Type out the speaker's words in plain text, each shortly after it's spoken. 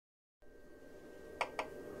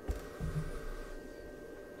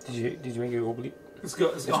Did you make it go bleep? It's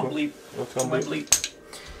gone bleep. It's gone bleep.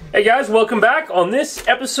 Hey guys, welcome back. On this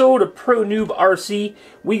episode of ProNoobRC,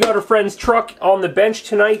 we got our friend's truck on the bench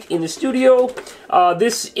tonight in the studio.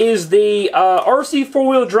 This is the RC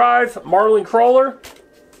 4-wheel drive Marlin crawler.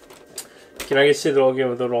 Can I just say that all again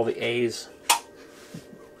without all the A's?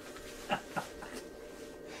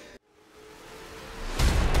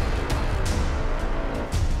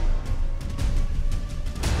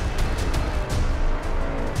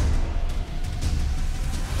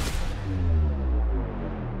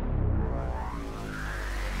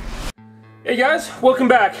 Hey guys, welcome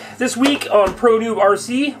back. This week on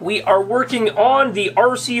ProNoobRC, we are working on the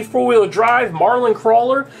RC 4-wheel drive Marlin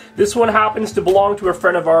crawler. This one happens to belong to a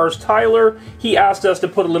friend of ours, Tyler. He asked us to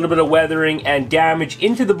put a little bit of weathering and damage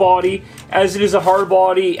into the body, as it is a hard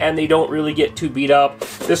body and they don't really get too beat up.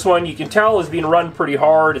 This one, you can tell, is being run pretty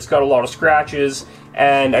hard. It's got a lot of scratches,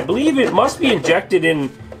 and I believe it must be injected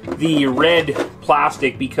in the red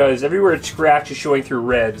plastic because everywhere it's scratched is showing through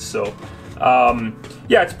red. So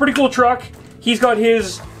yeah, it's a pretty cool truck. He's got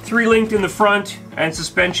his 3-linked in the front and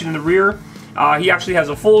suspension in the rear. He actually has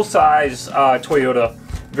a full-size Toyota,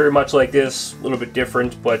 very much like this, a little bit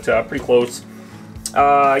different, but pretty close.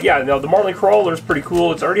 Yeah, now the Marlin crawler is pretty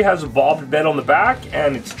cool. It already has a bobbed bed on the back,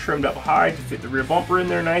 and it's trimmed up high to fit the rear bumper in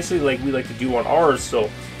there nicely, like we like to do on ours.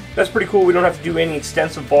 So that's pretty cool. We don't have to do any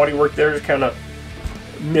extensive body work there. Just kind of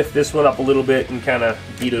miff this one up a little bit and kind of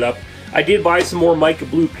beat it up. I did buy some more mica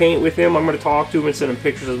blue paint with him. I'm going to talk to him and send him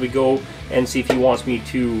pictures as we go and see if he wants me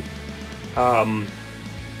to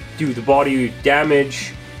do the body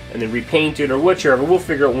damage and then repaint it or whichever. We'll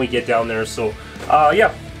figure out when we get down there. So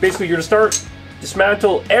yeah, basically you're going to start,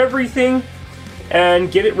 dismantle everything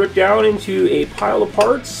and get it ripped down into a pile of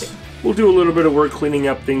parts. We'll do a little bit of work cleaning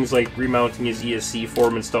up things like remounting his ESC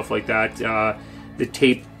form and stuff like that. The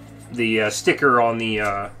tape, the sticker on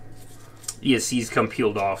the ESCs come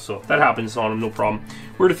peeled off, so that happens on them, no problem.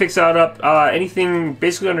 We're going to fix that up. Anything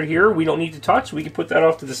basically under here we don't need to touch. We can put that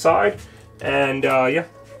off to the side and yeah,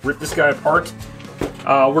 rip this guy apart.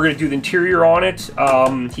 We're going to do the interior on it.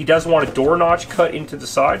 He does want a door notch cut into the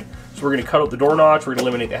side, so we're going to cut out the door notch. We're going to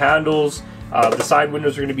eliminate the handles. The side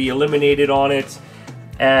windows are going to be eliminated on it,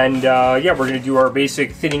 and yeah, we're going to do our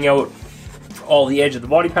basic thinning out all the edge of the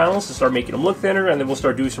body panels to start making them look thinner, and then we'll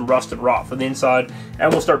start doing some rust and rot for the inside, and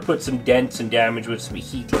we'll start putting some dents and damage with some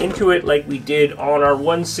heat into it like we did on our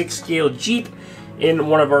 1/6 scale Jeep in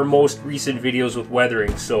one of our most recent videos with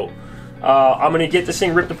weathering. So I'm gonna get this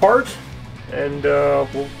thing ripped apart and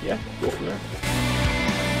we'll yeah, go from there.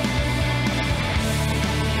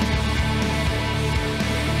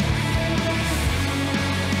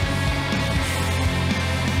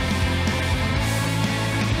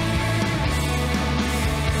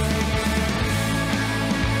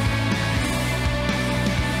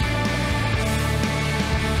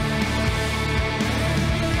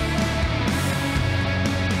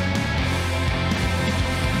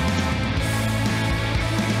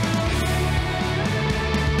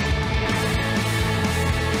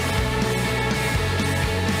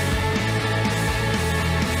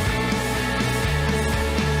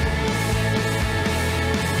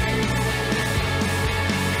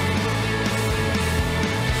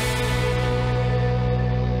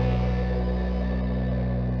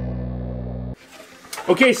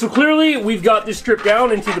 Okay, so clearly we've got this stripped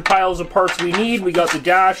down into the piles of parts we need. We got the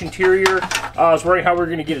dash, interior. I was wondering how we were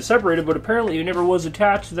going to get it separated, but apparently it never was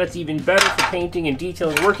attached, so that's even better for painting and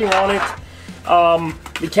detailing, working on it.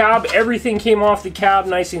 The cab, everything came off the cab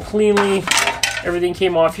nice and cleanly. Everything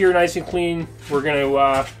came off here nice and clean. We're going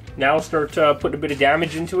to now start putting a bit of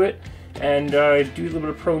damage into it and do a little bit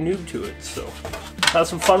of pro noob to it. So have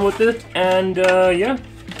some fun with it, and yeah,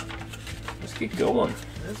 let's get going.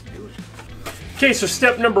 Let's do it. Okay, so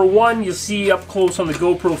step number 1, you'll see up close on the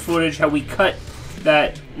GoPro footage how we cut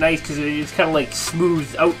that nice, because it's kind of like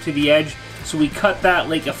smoothed out to the edge. So we cut that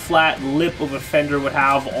like a flat lip of a fender would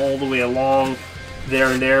have all the way along there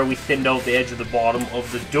and there. We thinned out the edge of the bottom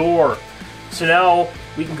of the door. So now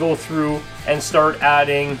we can go through and start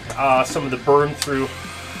adding some of the burn through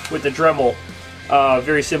with the Dremel.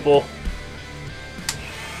 Very simple.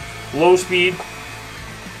 Low speed.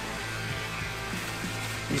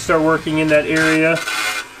 You start working in that area.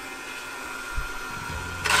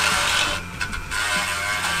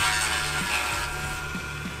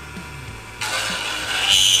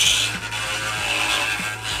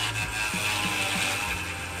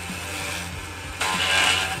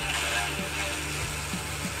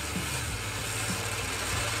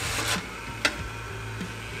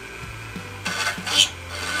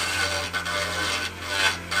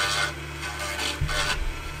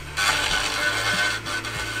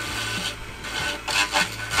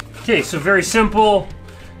 Okay, so very simple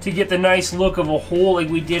to get the nice look of a hole like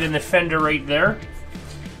we did in the fender right there.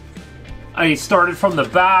 I started from the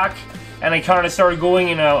back, and I kind of started going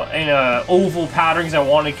in a oval pattern because I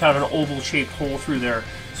wanted kind of an oval shaped hole through there.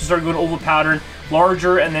 So I started going oval pattern,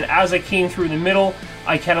 larger, and then as I came through the middle,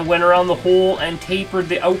 I kind of went around the hole and tapered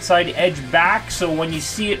the outside edge back, so when you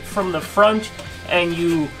see it from the front and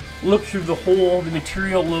you look through the hole, the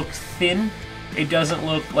material looks thin. It doesn't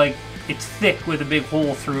look like it's thick with a big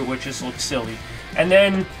hole through it, which just looks silly. And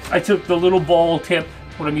then I took the little ball tip,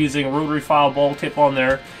 what I'm using, a rotary file ball tip on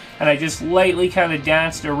there, and I just lightly kind of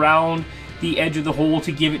danced around the edge of the hole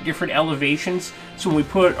to give it different elevations. So when we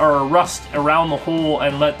put our rust around the hole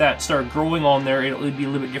and let that start growing on there, it'll be a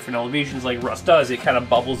little bit different elevations like rust does. It kind of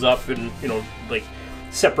bubbles up and, you know, like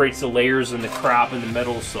separates the layers and the crap and the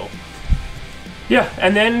metal. So yeah,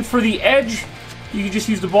 and then for the edge, you can just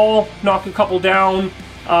use the ball, knock a couple down.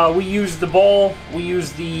 We use the ball, we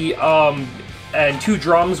use the, and two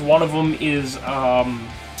drums. One of them is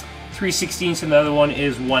 3/16 and the other one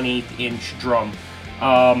is 1/8 inch drum.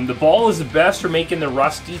 The ball is the best for making the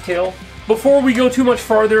rust detail. Before we go too much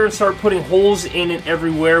farther and start putting holes in it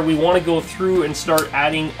everywhere, we want to go through and start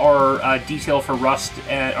adding our detail for rust,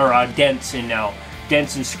 or dents in now.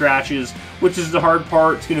 Dents and scratches, which is the hard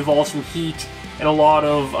part. It's going to involve some heat and a lot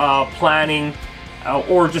of planning,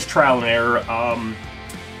 or just trial and error.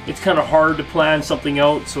 It's kind of hard to plan something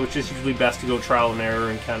out, so it's just usually best to go trial and error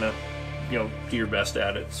and kind of, you know, do your best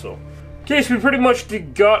at it. So, okay, so we pretty much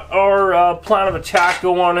got our plan of attack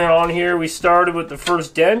going on here. We started with the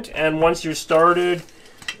first dent, and once you're started,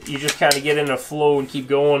 you just kind of get in a flow and keep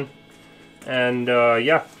going. And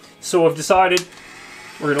yeah, so I've decided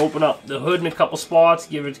we're gonna open up the hood in a couple spots,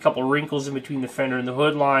 give it a couple wrinkles in between the fender and the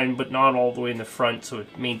hood line, but not all the way in the front, so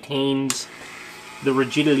it maintains the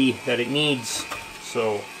rigidity that it needs.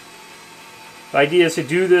 So the idea is to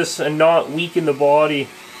do this and not weaken the body.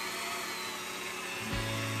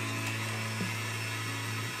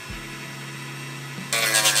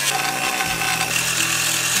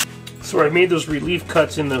 So I made those relief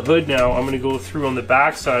cuts in the hood now. I'm going to go through on the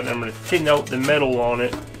back side and I'm going to thin out the metal on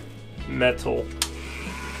it. Metal.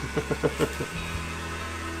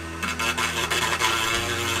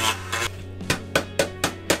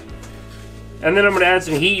 And then I'm going to add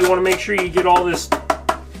some heat. You want to make sure you get all this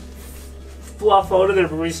fluff out of there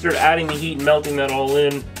before you start adding the heat and melting that all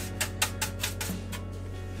in.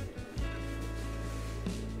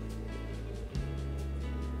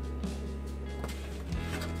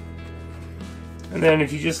 And then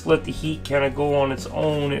if you just let the heat kind of go on its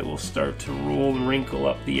own, it will start to roll and wrinkle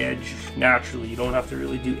up the edge naturally. You don't have to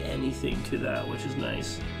really do anything to that, which is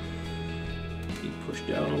nice. You push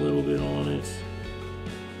down a little bit on it.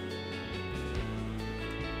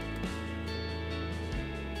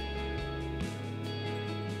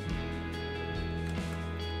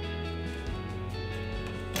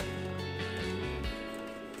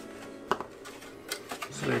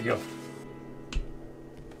 So there you go.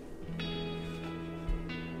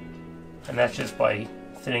 And that's just by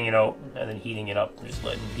thinning it out and then heating it up and just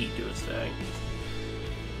letting the heat do its thing.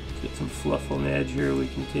 Let's get some fluff on the edge here we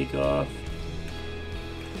can take off.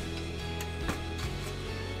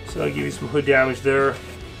 So that'll give you some hood damage there.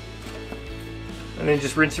 And then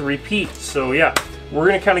just rinse and repeat. So yeah, we're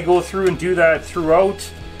going to kind of go through and do that throughout.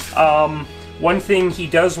 One thing he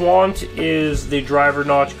does want is the driver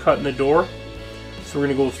notch cut in the door. So we're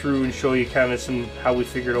going to go through and show you kind of how we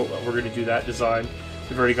figured out what we're going to do that design.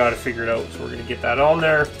 We've already got it figured out, so we're going to get that on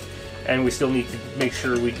there. And we still need to make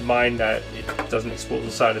sure we mind that it doesn't expose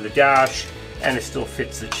the side of the dash and it still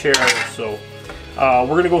fits the chair. So we're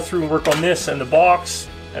going to go through and work on this and the box,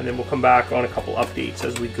 and then we'll come back on a couple updates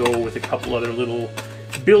as we go with a couple other little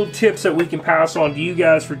build tips that we can pass on to you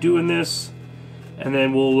guys for doing this. And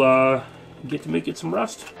then we'll get to make it some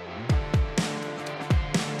rust.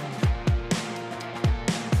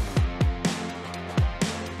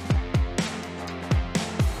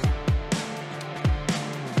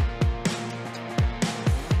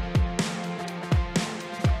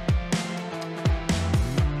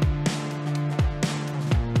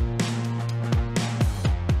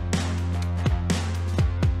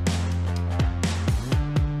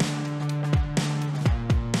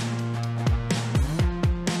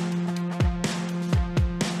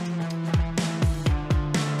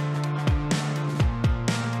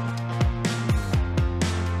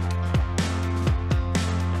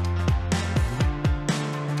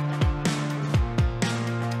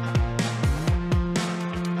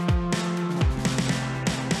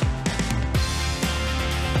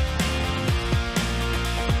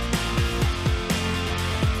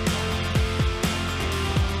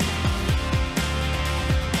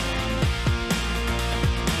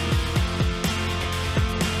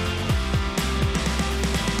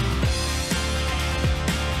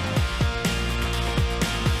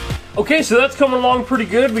 Okay, so that's coming along pretty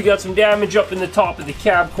good. We got some damage up in the top of the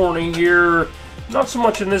cab corner here. Not so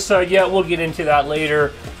much on this side yet. We'll get into that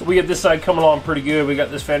later. But we got this side coming along pretty good. We got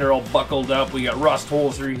this fender all buckled up. We got rust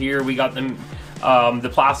holes through here. We got them, the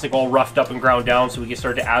plastic all roughed up and ground down, so we can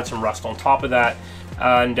start to add some rust on top of that.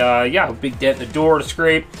 And yeah, a big dent in the door to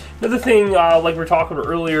scrape. Another thing, like we were talking about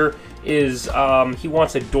earlier, is he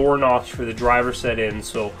wants a door notch for the driver set in.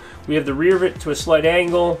 So we have the rear of it to a slight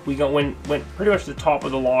angle. We went pretty much to the top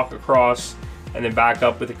of the lock across, and then back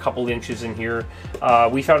up with a couple inches in here.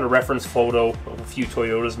 We found a reference photo of a few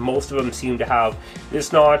Toyotas. Most of them seem to have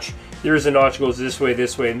this notch. There's a notch that goes this way,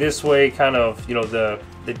 and this way, kind of, you know, the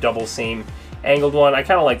double same angled one. I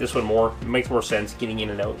kind of like this one more. It makes more sense getting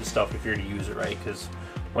in and out and stuff if you're to use it right, because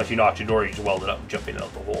once you notch your door, you just weld it up and jump in and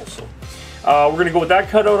out the hole. So we're gonna go with that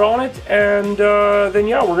cutout on it, and then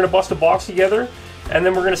yeah, we're gonna bust a box together, and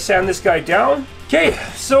then we're gonna sand this guy down. Okay,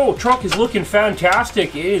 so truck is looking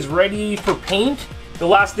fantastic. It is ready for paint. The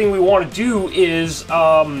last thing we want to do is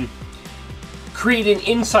create an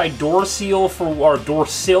inside door seal for our door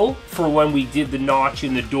sill for when we did the notch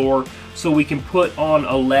in the door, so we can put on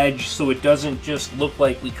a ledge so it doesn't just look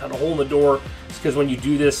like we cut a hole in the door. It's because when you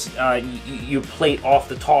do this, you plate off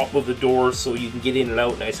the top of the door so you can get in and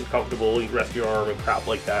out nice and comfortable. You rest your arm and crap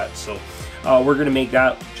like that. So we're gonna make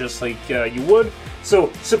that just like you would.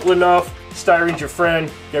 So simple enough. Styrene's your friend.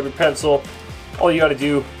 Grab your pencil. All you got to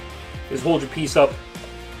do is hold your piece up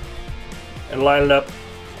and line it up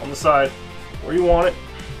on the side where you want it,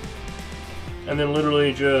 and then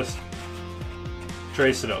literally just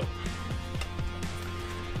trace it out.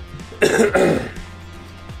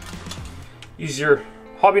 Use your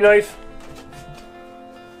hobby knife,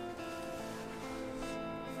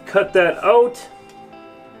 cut that out,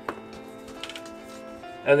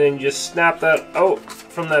 and then just snap that out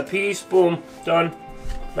from that piece. Boom, done.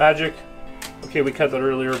 Magic. Okay, we cut that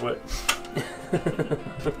earlier, but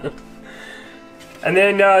and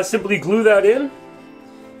then simply glue that in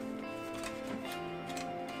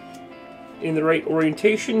the right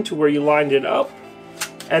orientation to where you lined it up,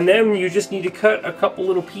 and then you just need to cut a couple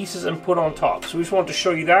little pieces and put on top. So we just wanted to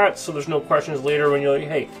show you that, so there's no questions later when you're like,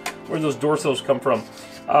 hey, where'd those door sills come from?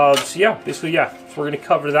 So yeah, basically, yeah, so we're going to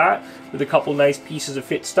cover that with a couple nice pieces of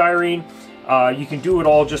fit styrene. You can do it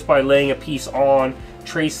all just by laying a piece on,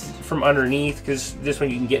 trace from underneath, because this one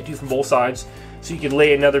you can get to from both sides. So you can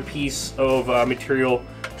lay another piece of material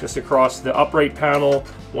just across the upright panel,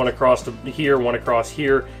 one across here, one across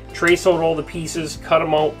here. Trace out all the pieces, cut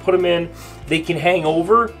them out, put them in. They can hang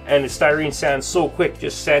over, and the styrene sands so quick,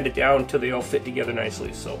 just sand it down until they all fit together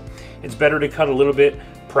nicely. So it's better to cut a little bit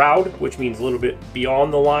proud, which means a little bit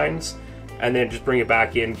beyond the lines, and then just bring it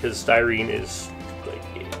back in, because styrene is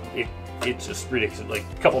like, it's just ridiculous. Like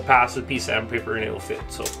a couple passes of piece of sandpaper and it'll fit.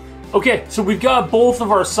 So okay, so we've got both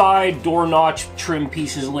of our side door notch trim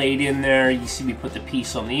pieces laid in there. You see we put the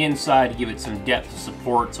piece on the inside to give it some depth of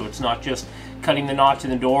support, so it's not just cutting the notch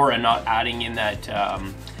in the door and not adding in that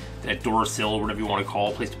that door sill or whatever you want to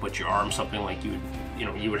call it, place to put your arm, something like you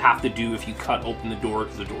would have to do if you cut open the door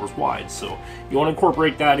because the door's wide. So you want to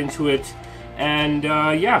incorporate that into it. And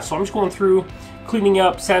yeah, so I'm just going through, cleaning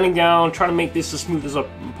up, sanding down, trying to make this as smooth as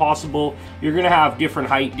possible. You're going to have different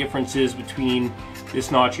height differences between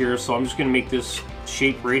this notch here, so I'm just going to make this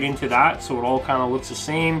shape right into that so it all kind of looks the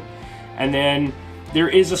same. And then there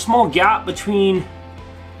is a small gap between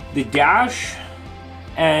the dash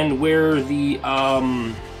and where the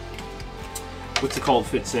what's it called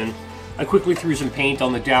fits in. I quickly threw some paint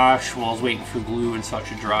on the dash while I was waiting for glue and such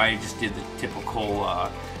to dry. I just did the typical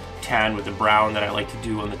tan with the brown that I like to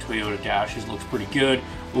do on the Toyota dashes. Looks pretty good.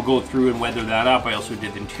 We'll go through and weather that up. I also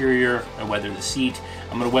did the interior. I weathered the seat.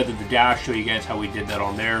 I'm going to weather the dash, show you guys how we did that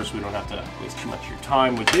on there so we don't have to waste too much of your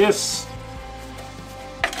time with this.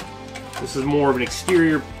 This is more of an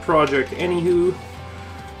exterior project anywho.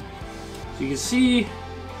 So you can see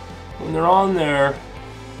when they're on there,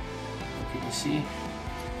 you can see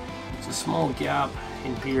it's a small gap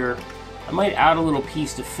in here. I might add a little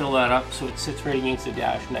piece to fill that up so it sits right against the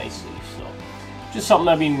dash nicely. So just something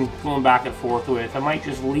I've been going back and forth with. I might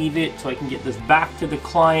just leave it so I can get this back to the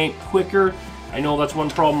client quicker. I know that's one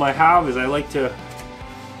problem I have, is I like to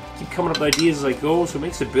keep coming up with ideas as I go, so it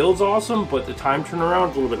makes the builds awesome, but the time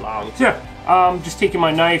turnaround is a little bit long. So yeah, just taking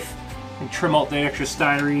my knife and trim out the extra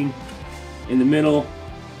styrene in the middle.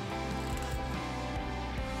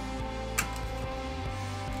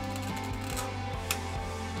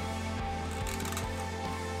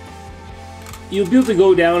 You'll be able to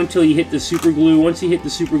go down until you hit the super glue. Once you hit the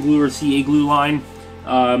super glue or CA glue line,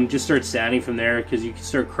 just start sanding from there, because you can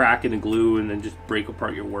start cracking the glue and then just break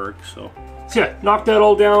apart your work. So yeah, knock that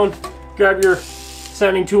all down, grab your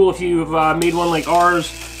sanding tool if you've made one like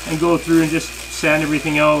ours, and go through and just sand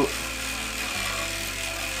everything out.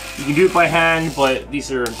 You can do it by hand, but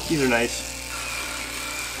these are nice.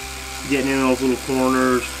 Getting in those little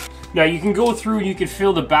corners. Now you can go through and you can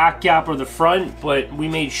fill the back gap or the front, but we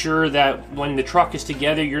made sure that when the truck is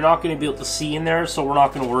together, you're not going to be able to see in there, so we're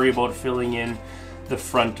not going to worry about filling in the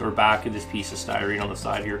front or back of this piece of styrene on the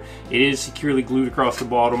side here. It is securely glued across the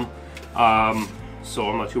bottom, so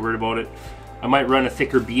I'm not too worried about it. I might run a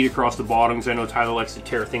thicker bead across the bottom because I know Tyler likes to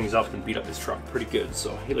tear things up and beat up his truck pretty good,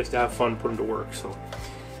 so he likes to have fun, put them to work. So,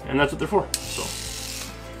 and that's what they're for.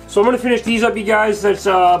 So I'm going to finish these up, you guys. That's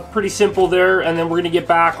pretty simple there, and then we're going to get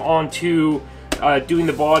back onto doing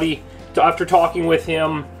the body. After talking with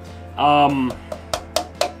him, I'm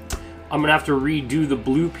going to have to redo the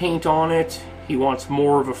blue paint on it. He wants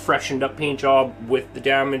more of a freshened up paint job with the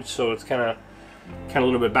damage, so it's kind of a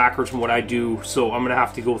little bit backwards from what I do. So I'm going to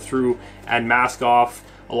have to go through and mask off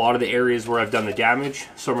a lot of the areas where I've done the damage.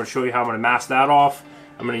 So I'm going to show you how I'm going to mask that off.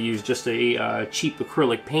 I'm going to use just a cheap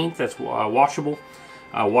acrylic paint that's washable.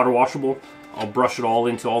 Water washable. I'll brush it all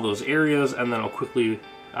into all those areas, and then I'll quickly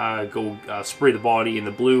go spray the body in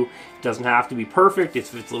the blue. It doesn't have to be perfect.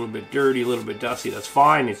 If it's a little bit dirty, a little bit dusty, that's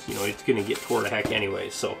fine. It's, you know, it's gonna get tore to heck anyway.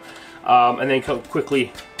 So, and then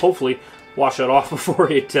quickly, hopefully, wash that off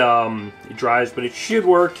before it dries. But it should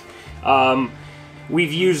work.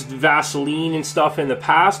 We've used Vaseline and stuff in the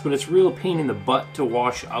past, but it's real pain in the butt to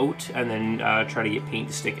wash out and then try to get paint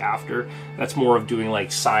to stick after. That's more of doing like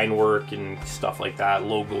sign work and stuff like that,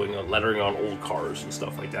 logoing and lettering on old cars and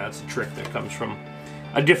stuff like that. It's a trick that comes from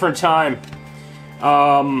a different time.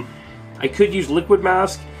 I could use liquid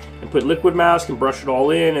mask and put liquid mask and brush it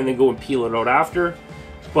all in and then go and peel it out after,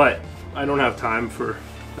 but I don't have time for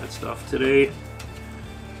that stuff today.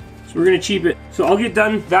 So we're going to cheap it. So I'll get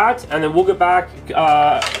done that, and then we'll get back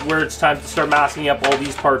where it's time to start masking up all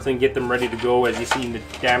these parts and get them ready to go. As you've seen, the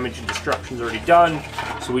damage and destruction's already done.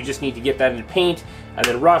 So we just need to get that into paint, and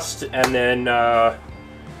then rust, and then,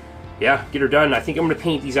 yeah, get her done. I think I'm going to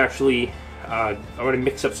paint these actually. I'm going to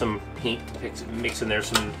mix up some paint, mix in there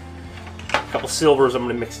a couple silvers I'm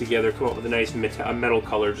going to mix together, come up with a nice metal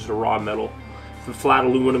color, just a raw metal. Some flat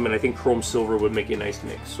aluminum, and I think chrome silver would make a nice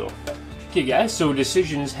mix. So. Okay guys, so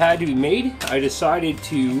decisions had to be made. I decided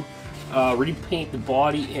to repaint the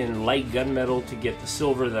body in light gunmetal to get the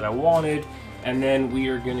silver that I wanted, and then we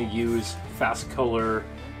are going to use fast color,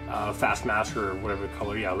 fast mask or whatever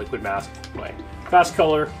color, yeah, liquid mask, right. Fast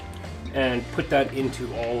color, and put that into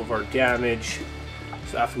all of our damage.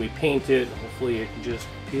 So after we paint it, hopefully it just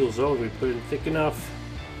peels out. We put it in thick enough.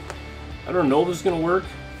 I don't know if this is going to work.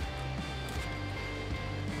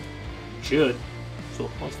 It should, so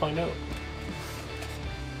let's find out.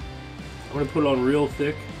 I'm going to put it on real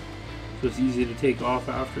thick so it's easy to take off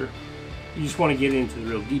after. You just want to get into the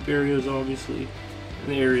real deep areas, obviously, and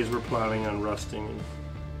the areas we're planning on rusting and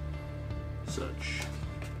such.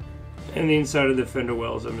 And the inside of the fender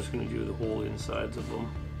wells, I'm just going to do the whole insides of them.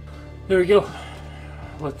 There we go.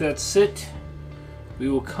 Let that sit. We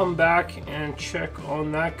will come back and check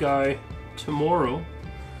on that guy tomorrow.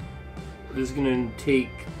 This is going to take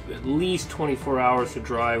at least 24 hours to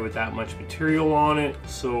dry with that much material on it,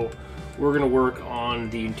 so we're going to work on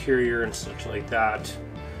the interior and such like that.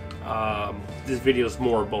 This video is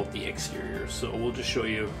more about the exterior, so we'll just show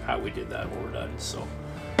you how we did that when we're done. So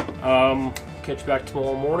catch you back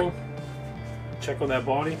tomorrow morning, check on that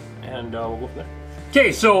body, and we'll go from there.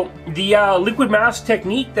 Okay, so the liquid mask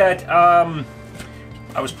technique that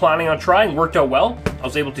I was planning on trying worked out well. I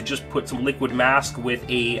was able to just put some liquid mask with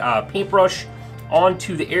a paintbrush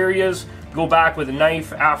onto the areas, go back with a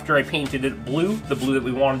knife after I painted it blue, the blue that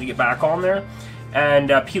we wanted to get back on there,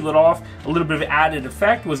 and peel it off. A little bit of added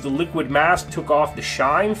effect was the liquid mask took off the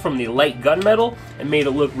shine from the light gunmetal and made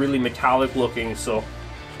it look really metallic looking. So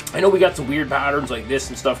I know we got some weird patterns like this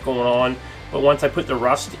and stuff going on, but once I put the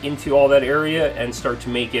rust into all that area and start to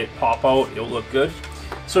make it pop out, it'll look good.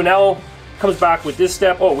 So now comes back with this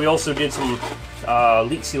step. Oh, we also did some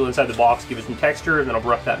leak seal inside the box, give it some texture, and then I'll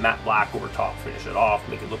brush that matte black over top, finish it off,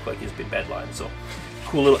 make it look like his big bed line. So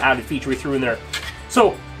cool little added feature we threw in there.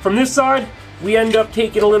 So from this side, we end up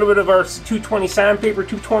taking a little bit of our 220 sandpaper.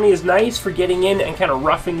 220 is nice for getting in and kind of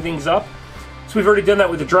roughing things up. So we've already done that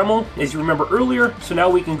with the Dremel, as you remember earlier. So now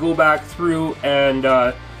we can go back through and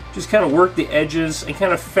just kind of work the edges and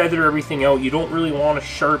kind of feather everything out. You don't really want a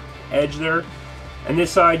sharp edge there. And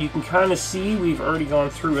this side, you can kind of see we've already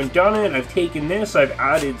gone through and done it. I've taken this, I've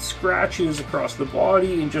added scratches across the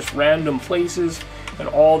body in just random places, and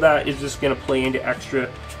all that is just going to play into extra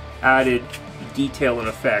added detail and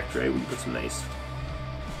effect, right? We put some nice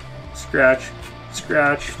scratch,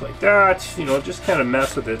 scratch like that, you know, just kind of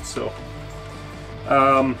mess with it. So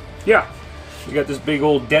yeah, you got this big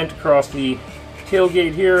old dent across the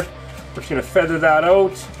tailgate here. We're just going to feather that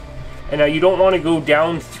out. And now you don't want to go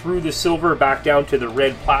down through the silver back down to the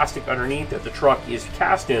red plastic underneath that the truck is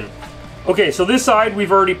cast in. Okay, so this side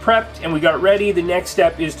we've already prepped and we got it ready. The next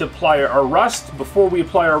step is to apply our rust. Before we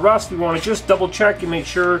apply our rust, we want to just double check and make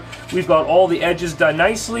sure we've got all the edges done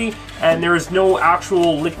nicely and there is no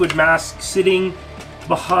actual liquid mask sitting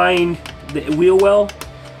behind the wheel well,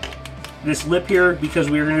 this lip here,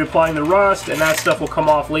 because we're going to be applying the rust and that stuff will come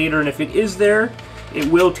off later, and if it is there, it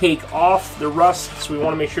will take off the rust, so we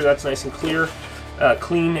want to make sure that's nice and clear,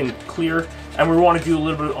 clean and clear. And we want to do a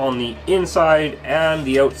little bit on the inside and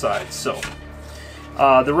the outside. So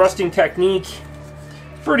the rusting technique,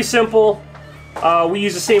 pretty simple. We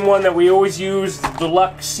use the same one that we always use, the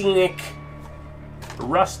Deluxe Scenic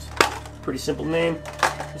Rust. Pretty simple name.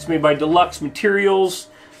 It's made by Deluxe Materials.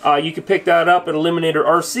 You can pick that up at Eliminator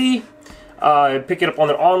RC. Pick it up on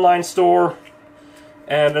their online store.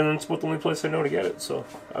 And then it's about the only place I know to get it, so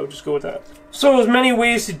I would just go with that. So there's many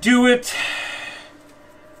ways to do it.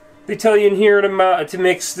 They tell you in here to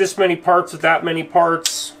mix this many parts with that many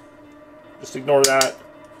parts. Just ignore that.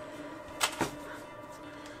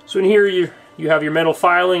 So in here you have your metal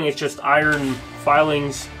filing. It's just iron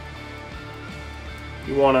filings.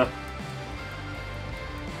 You want to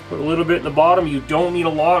put a little bit in the bottom. You don't need a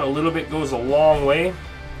lot. A little bit goes a long way.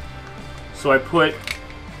 So I put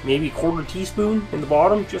maybe a quarter teaspoon in the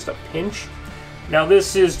bottom, just a pinch. Now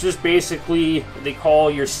this is just basically what they call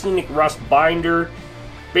your Scenic Rust binder.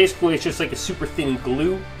 Basically it's just like a super thin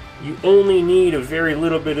glue. You only need a very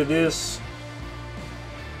little bit of this.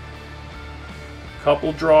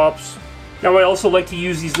 Couple drops. Now I also like to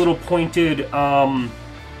use these little pointed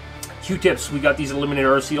Q-tips. We got these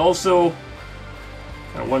Eliminator RC also.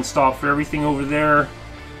 Got one stop for everything over there.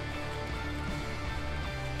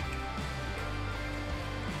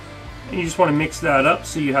 And you just want to mix that up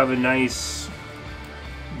so you have a nice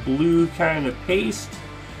blue kind of paste.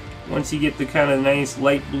 Once you get the kind of nice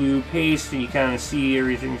light blue paste and you kind of see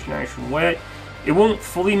everything's nice and wet, it won't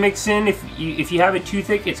fully mix in. If you have it too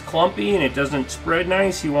thick, it's clumpy and it doesn't spread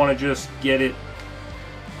nice. You want to just get it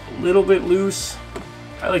a little bit loose.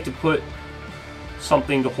 I like to put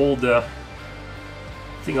something to hold the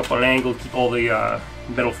thing up on an angle, keep all the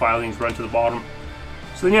metal filings run to the bottom.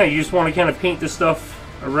 So then, yeah, you just want to kind of paint this stuff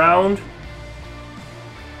around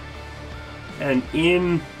and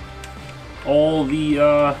in all the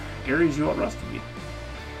areas you want rust to be.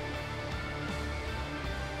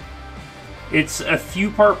 It's a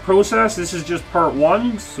few part process. This is just part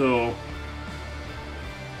one, so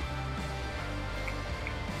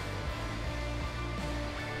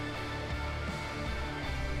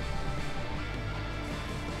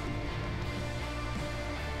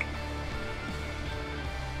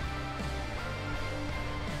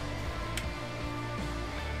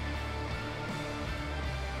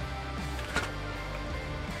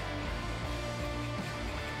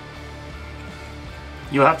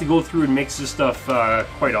you'll have to go through and mix this stuff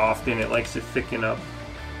quite often. It likes to thicken up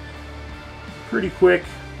pretty quick.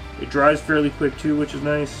 It dries fairly quick too, which is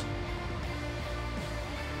nice.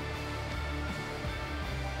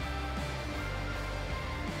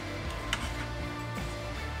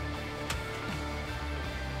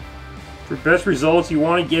 For best results, you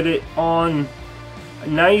want to get it on a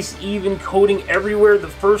nice even coating everywhere the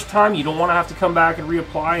first time. You don't want to have to come back and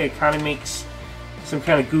reapply. It kind of makes some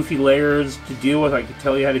kind of goofy layers to deal with. I can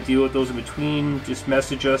tell you how to deal with those in between. Just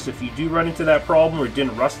message us if you do run into that problem or it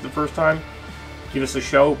didn't rust the first time. Give us a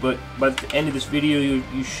shout, but by the end of this video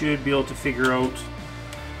you should be able to figure out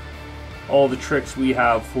all the tricks we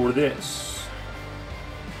have for this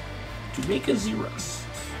to make a Z-rust.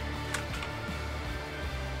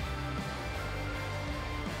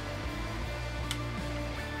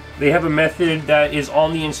 They have a method that is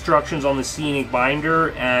on the instructions on the Scenic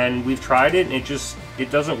binder, and we've tried it and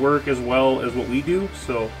it doesn't work as well as what we do,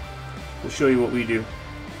 so we'll show you what we do.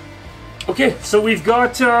 Okay, so we've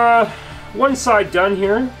got one side done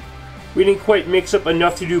here. We didn't quite mix up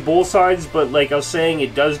enough to do both sides, but like I was saying,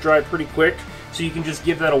 it does dry pretty quick, so you can just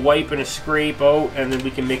give that a wipe and a scrape out, and then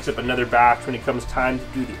we can mix up another batch when it comes time to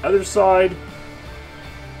do the other side.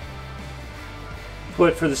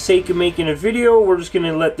 But for the sake of making a video, we're just going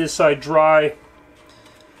to let this side dry.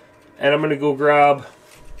 And I'm going to go grab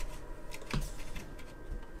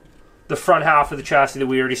the front half of the chassis that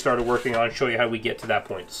we already started working on and show you how we get to that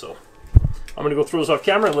point. So I'm going to go throw this off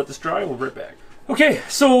camera and let this dry, and we'll be right back. Okay,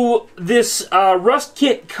 so this rust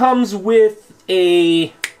kit comes with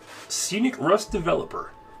a Scenic Rust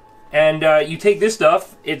developer. And you take this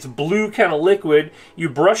stuff, it's blue kind of liquid, you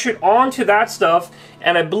brush it onto that stuff,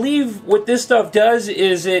 and I believe what this stuff does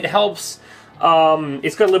is it helps,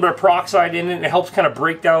 it's got a little bit of peroxide in it, and it helps kind of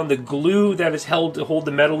break down the glue that is held to hold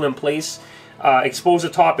the metal in place, expose the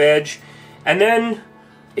top edge, and then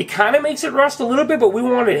it kind of makes it rust a little bit, but we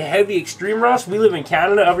wanted heavy extreme rust. We live in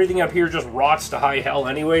Canada, everything up here just rots to high hell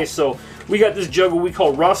anyway, so we got this jug what we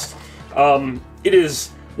call rust. It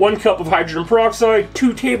is 1 cup of hydrogen peroxide,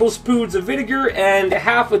 2 tablespoons of vinegar, and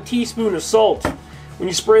half a teaspoon of salt. When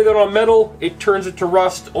you spray that on metal, it turns it to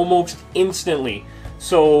rust almost instantly.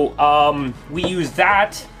 So we use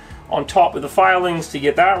that on top of the filings to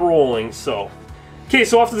get that rolling. So, okay,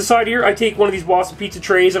 so off to the side here, I take one of these Boston Pizza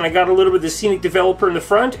trays, and I got a little bit of the Scenic Developer in the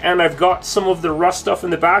front, and I've got some of the rust stuff in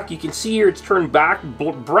the back. You can see here it's turned back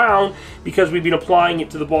brown because we've been applying it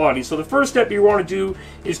to the body. So the first step you want to do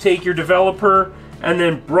is take your developer and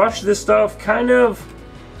then brush this stuff kind of,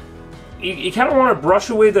 you kind of want to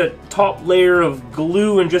brush away the top layer of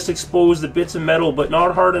glue and just expose the bits of metal, but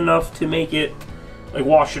not hard enough to make it, like,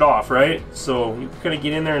 wash it off, right? So you kind of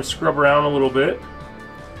get in there and scrub around a little bit.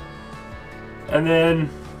 And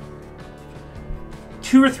then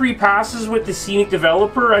 2 or 3 passes with the Scenic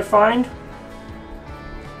Developer, I find,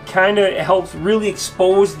 kind of helps really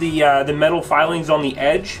expose the metal filings on the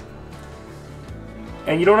edge.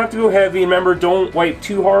 And you don't have to go heavy. Remember, don't wipe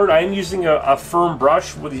too hard. I am using a firm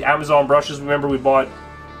brush with the Amazon brushes. Remember, we bought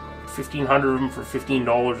 1,500 of them for $15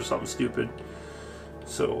 or something stupid.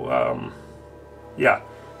 So, yeah,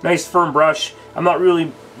 nice firm brush. I'm not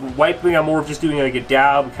really wiping. I'm more of just doing like a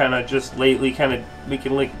dab, kind of just lightly, kind of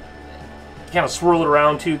making like, kind of swirl it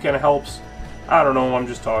around too. Kind of helps. I don't know. I'm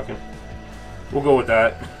just talking. We'll go with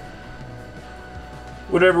that.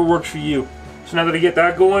 Whatever works for you. So now that I get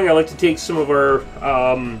that going, I like to take some of our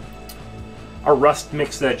rust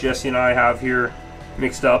mix that Jesse and I have here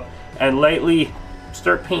mixed up and lightly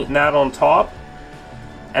start painting that on top.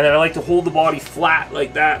 And then I like to hold the body flat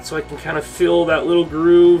like that so I can kind of fill that little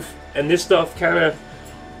groove. And this stuff kind of,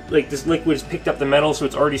 like, this liquid has picked up the metal, so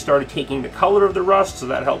it's already started taking the color of the rust, so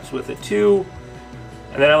that helps with it too.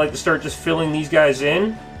 And then I like to start just filling these guys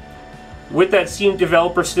in with that Scenic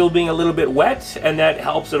Developer still being a little bit wet, and that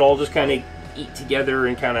helps it all just kind of eat together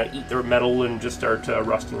and kind of eat their metal and just start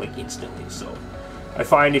rusting like instantly. So I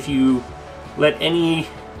find if you let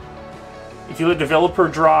developer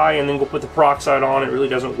dry and then go put the peroxide on, it really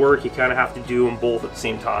doesn't work. You kind of have to do them both at the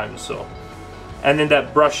same time. So, and then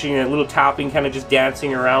that brushing and little tapping, kind of just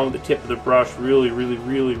dancing around with the tip of the brush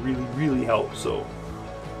really helps. So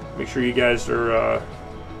make sure you guys are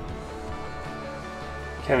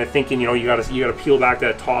kind of thinking, you know, you gotta peel back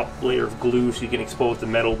that top layer of glue so you can expose the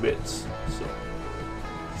metal bits. So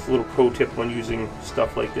it's a little pro tip when using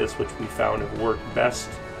stuff like this, which we found have worked best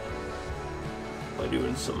by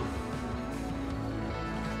doing some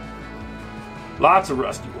lots of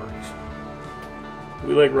rusty works.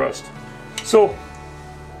 We like rust. So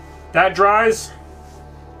that dries.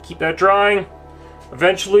 Keep that drying.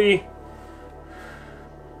 Eventually,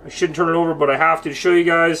 I shouldn't turn it over, but I have to show you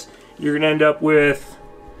guys. You're gonna end up with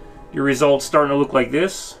your results starting to look like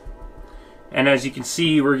this. And as you can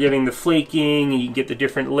see, we're getting the flaking, and you can get the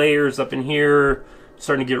different layers up in here,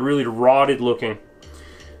 starting to get really rotted looking.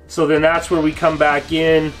 So then that's where we come back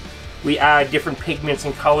in. We add different pigments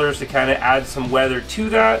and colors to kind of add some weather to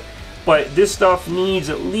that. But this stuff needs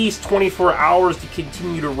at least 24 hours to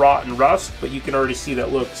continue to rot and rust, but you can already see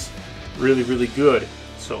that looks really good.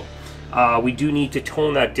 So we do need to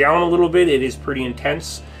tone that down a little bit. It is pretty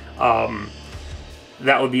intense.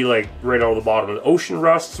 That would be like right out of the bottom of the ocean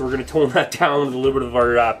rust. So we're going to tone that down with a little bit of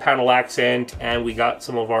our panel accent, and we got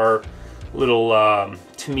some of our little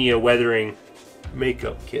Tamiya weathering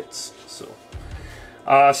makeup kits. So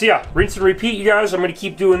yeah, rinse and repeat, you guys. I'm going to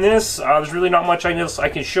keep doing this. There's really not much else I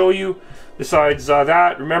can show you besides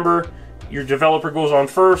that. Remember, your developer goes on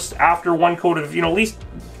first. After one coat of, you know, at least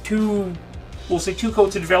two, we'll say 2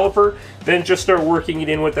 coats of developer, then just start working it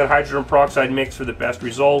in with that hydrogen peroxide mix for the best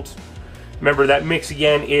result. Remember, that mix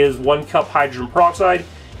again is 1 cup hydrogen peroxide,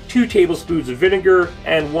 2 tablespoons of vinegar,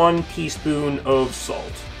 and 1 teaspoon of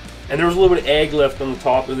salt. And there was a little bit of egg left on the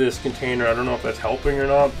top of this container. I don't know if that's helping or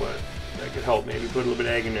not, but that could help. Maybe put a little bit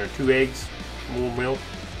of egg in there. 2 eggs, a little milk.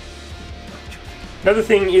 Another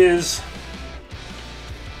thing is,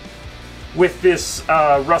 with this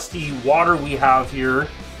rusty water we have here,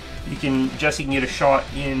 Jesse can get a shot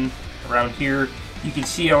in around here. You can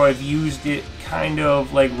see how I've used it kind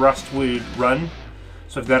of like rust would run.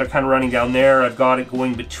 So I've got it kind of running down there. I've got it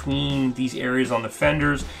going between these areas on the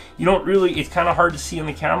fenders. You don't really, it's kind of hard to see on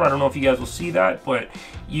the camera. I don't know if you guys will see that, but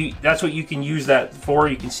that's what you can use that for.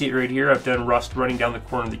 You can see it right here. I've done rust running down the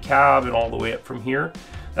corner of the cab and all the way up from here.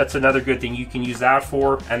 That's another good thing you can use that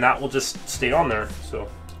for, and that will just stay on there.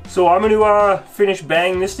 So I'm going to finish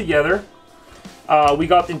banging this together. We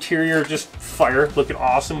got the interior just fire, looking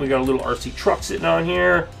awesome. We got a little RC truck sitting on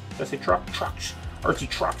here. Did I say truck? Trucks. RC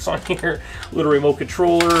trucks on here. Little remote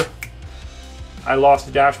controller. I lost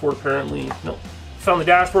the dashboard apparently. No, found the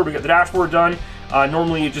dashboard. We got the dashboard done.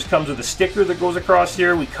 Normally it just comes with a sticker that goes across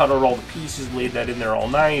here. We cut out all the pieces, laid that in there all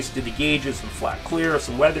nice. Did the gauges, some flat clear,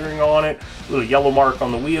 some weathering on it. A little yellow mark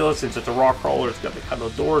on the wheel. Since it's a rock crawler, it's got the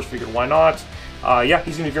cutout doors. Figured why not. Yeah,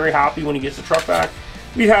 he's gonna be very happy when he gets the truck back.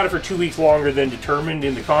 We've had it for 2 weeks longer than determined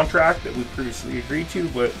in the contract that we previously agreed to,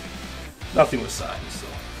 but nothing was signed, so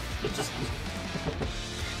let's just...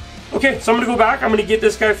 Okay, so I'm gonna go back. I'm gonna get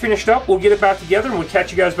this guy finished up. We'll get it back together and we'll catch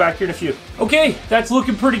you guys back here in a few. Okay, that's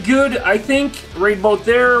looking pretty good, I think. Right about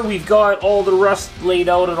there, we've got all the rust laid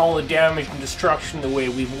out and all the damage and destruction the way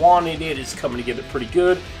we've wanted it. It's coming together pretty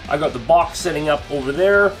good. I got the box setting up over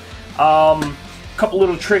there. Couple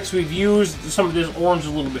little tricks we've used. Some of this orange is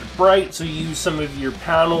a little bit bright, so you use some of your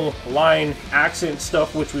panel line accent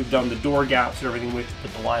stuff, which we've done the door gaps and everything with to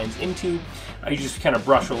put the lines into. You just kind of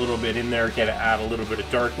brush a little bit in there, kind of add a little bit of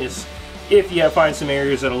darkness. If you find some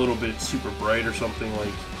areas that are a little bit super bright or something,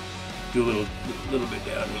 like do a little bit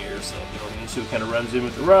down here or something, you know what I mean? So it kind of runs in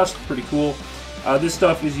with the rust. Pretty cool. This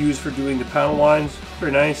stuff is used for doing the panel lines.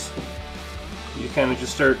 Very nice. You kind of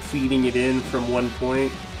just start feeding it in from one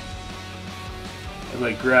point. And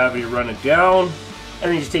like gravity, run it down, and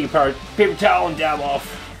then you just take a paper towel and dab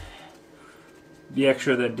off the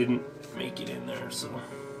extra that didn't make it in there. So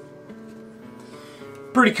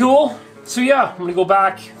pretty cool. So yeah, I'm gonna go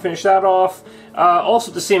back, finish that off.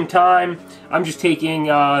 Also at the same time, I'm just taking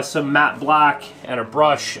some matte black and a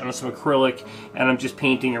brush and some acrylic, and I'm just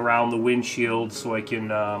painting around the windshield so I can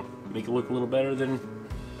make it look a little better than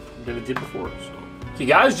it did before. So. Okay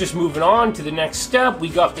guys, just moving on to the next step. We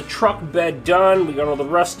got the truck bed done. We got all the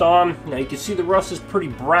rust on. Now you can see the rust is pretty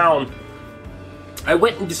brown. I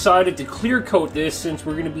went and decided to clear coat this since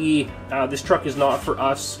we're going to be, this truck is not for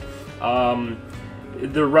us.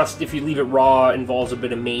 The rust, if you leave it raw, involves a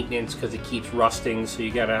bit of maintenance because it keeps rusting, so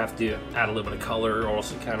you gotta have to add a little bit of color, or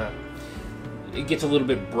else it gets a little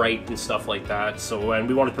bit bright and stuff like that. So, and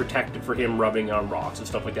we want to protect it for him rubbing on rocks and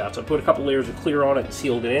stuff like that. So I put a couple layers of clear on it and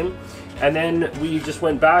sealed it in. And then we just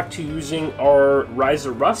went back to using our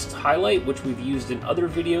Riser Rust highlight, which we've used in other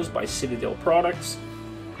videos by Citadel Products.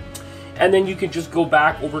 And then you can just go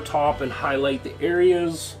back over top and highlight the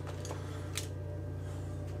areas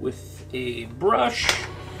with a brush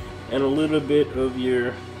and a little bit of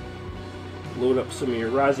your, load up some of your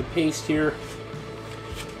Riser paste here.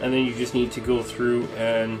 And then you just need to go through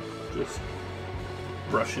and just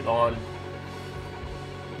brush it on.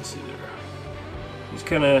 Let's see there. Just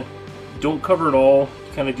kind of don't cover it all.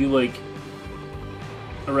 Kind of do like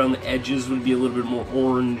around the edges would be a little bit more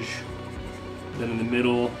orange than in the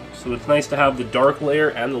middle. So it's nice to have the dark layer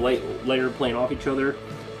and the light layer playing off each other.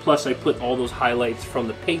 Plus I put all those highlights from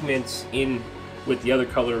the pigments in with the other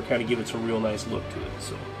color, kind of give it some real nice look to it.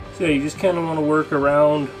 So you just kind of want to work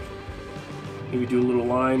around. Maybe do a little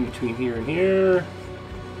line between here and here.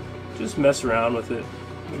 Just mess around with it.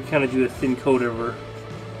 You kind of do a thin coat over,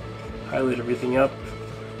 highlight everything up.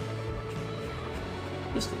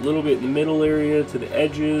 Just a little bit in the middle area to the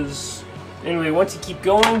edges. Anyway, once you keep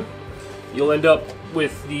going, you'll end up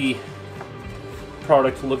with the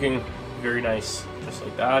product looking very nice, just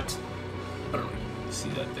like that. I don't know if you can see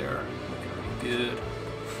that there. Looking real good.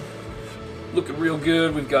 Looking real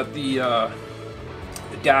good. We've got the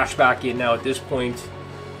dash back in now at this point.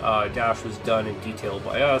 Dash was done in detail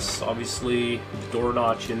by us, obviously. The door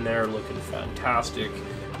notch in there looking fantastic.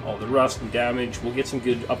 All the rust and damage. We'll get some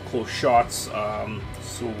good up close shots,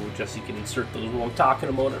 so Jesse can insert those while I'm talking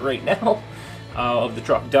about it right now, of the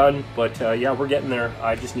truck done. But yeah, we're getting there.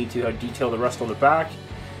 I just need to detail the rust on the back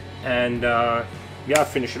and yeah,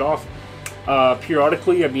 finish it off.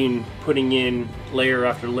 Periodically I've been putting in layer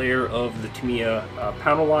after layer of the Tamiya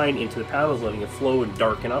panel line into the panels, letting it flow and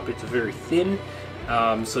darken up. It's very thin,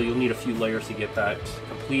 so you'll need a few layers to get that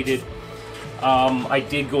completed. I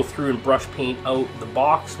did go through and brush paint out the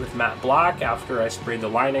box with matte black after I sprayed the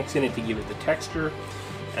Line-X in it to give it the texture.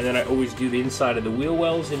 And then I always do the inside of the wheel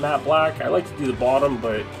wells in matte black. I like to do the bottom,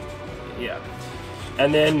 but yeah.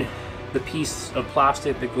 And then the piece of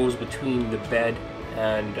plastic that goes between the bed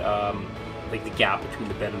and like the gap between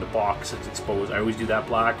the bed and the box that's exposed. I always do that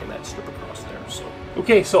black and that strip across there. So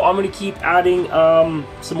okay, so I'm going to keep adding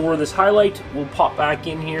some more of this highlight. We'll pop back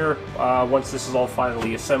in here once this is all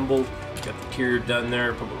finally assembled. Got the interior done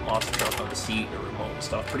there, put a little monster truck on the seat, a remote and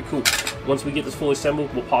stuff. Pretty cool. Once we get this fully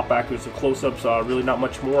assembled, we'll pop back with some close-ups. Really not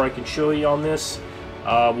much more I can show you on this.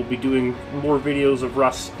 We'll be doing more videos of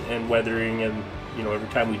rust and weathering, and you know, every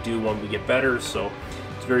time we do one we get better. So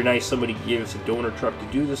it's very nice somebody gave us a donor truck to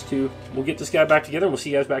do this to. We'll get this guy back together and we'll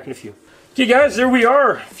see you guys back in a few. Okay guys, there we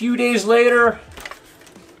are. A few days later.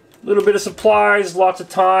 A little bit of supplies, lots of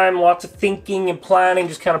time, lots of thinking and planning,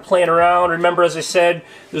 just kind of playing around. Remember, as I said,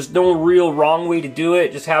 there's no real wrong way to do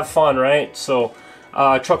it. Just have fun, right? So,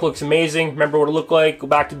 truck looks amazing. Remember what it looked like? Go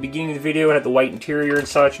back to the beginning of the video. It had the white interior and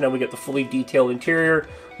such. Now we got the fully detailed interior.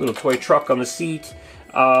 Little toy truck on the seat.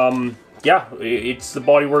 Yeah, it's the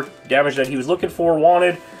bodywork damage that he was looking for,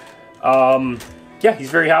 wanted. Yeah,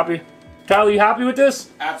 he's very happy. Tyler, you happy with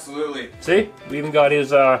this? Absolutely. See? We even got his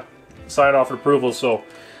sign-off approval, so...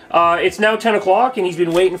 it's now 10 o'clock and he's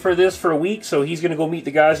been waiting for this for a week, so he's going to go meet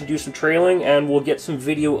the guys and do some trailing, and we'll get some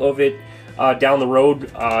video of it down the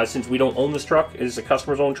road since we don't own this truck. It is a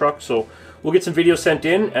customer's own truck, so we'll get some video sent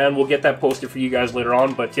in and we'll get that posted for you guys later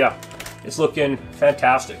on. But yeah, it's looking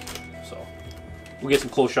fantastic, so we'll get some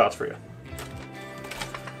close shots for you.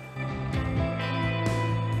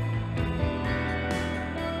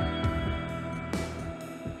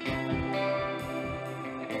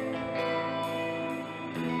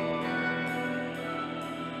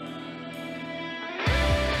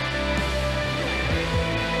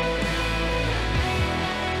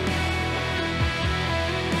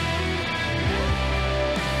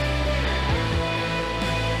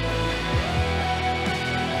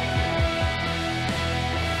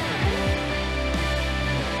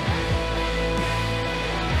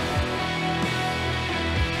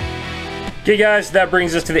 Okay guys, that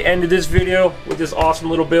brings us to the end of this video with this awesome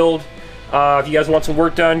little build. If you guys want some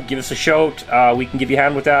work done, give us a shout. We can give you a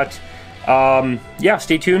hand with that. Yeah,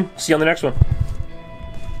 stay tuned. See you on the next one.